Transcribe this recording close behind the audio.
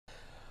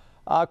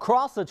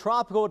Across the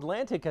tropical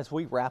Atlantic, as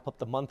we wrap up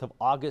the month of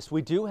August,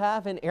 we do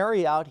have an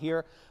area out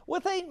here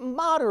with a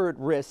moderate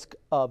risk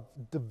of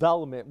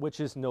development, which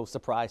is no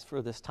surprise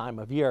for this time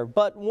of year.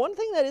 But one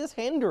thing that is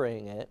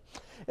hindering it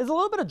is a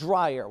little bit of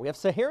dry air. We have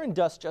Saharan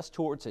dust just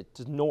towards it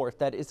to north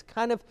that is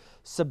kind of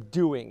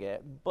subduing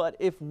it. But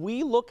if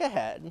we look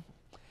ahead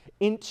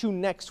into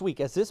next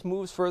week, as this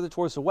moves further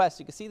towards the west,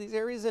 you can see these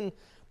areas in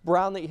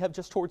brown that you have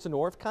just towards the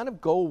north kind of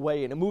go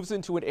away, and it moves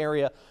into an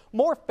area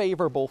more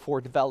favorable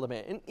for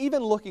development. And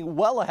even looking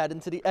well ahead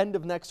into the end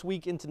of next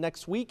week, into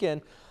next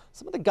weekend,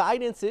 some of the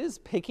guidance is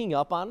picking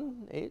up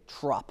on a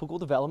tropical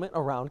development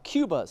around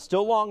Cuba.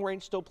 Still long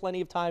range, still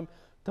plenty of time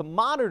to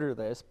monitor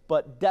this,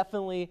 but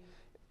definitely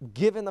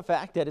given the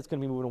fact that it's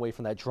going to be moving away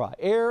from that dry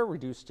air,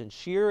 reduced in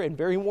shear, and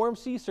very warm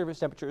sea surface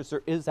temperatures,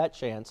 there is that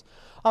chance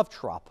of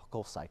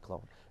tropical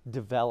cyclone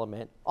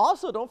development.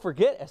 Also, don't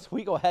forget, as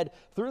we go ahead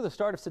through the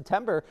start of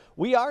September,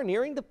 we are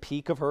nearing the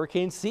peak of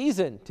hurricane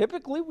season.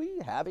 Typically, we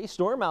have a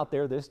storm out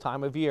there this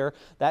time of year.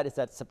 That is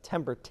at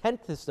September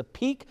 10th is the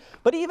peak.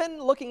 But even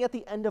looking at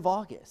the end of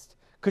August,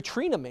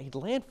 Katrina made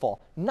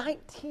landfall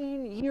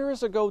 19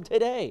 years ago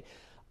today.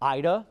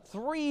 Ida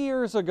 3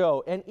 years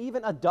ago, and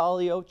even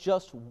Adalio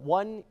just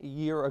 1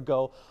 year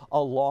ago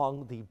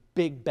along the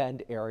Big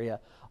Bend area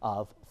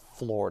of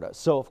Florida.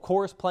 So, of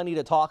course, plenty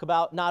to talk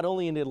about, not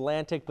only in the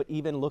Atlantic, but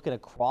even looking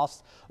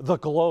across the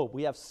globe.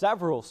 We have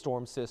several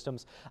storm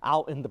systems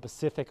out in the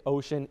Pacific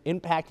Ocean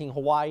impacting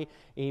Hawaii,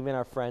 even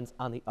our friends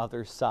on the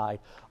other side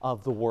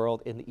of the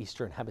world in the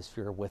Eastern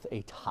Hemisphere with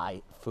a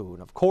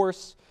typhoon. Of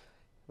course,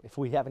 if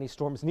we have any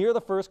storms near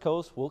the First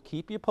Coast, we'll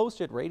keep you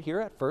posted right here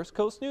at First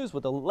Coast News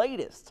with the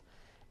latest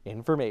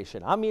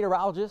information. I'm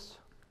meteorologist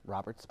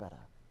Robert Speta.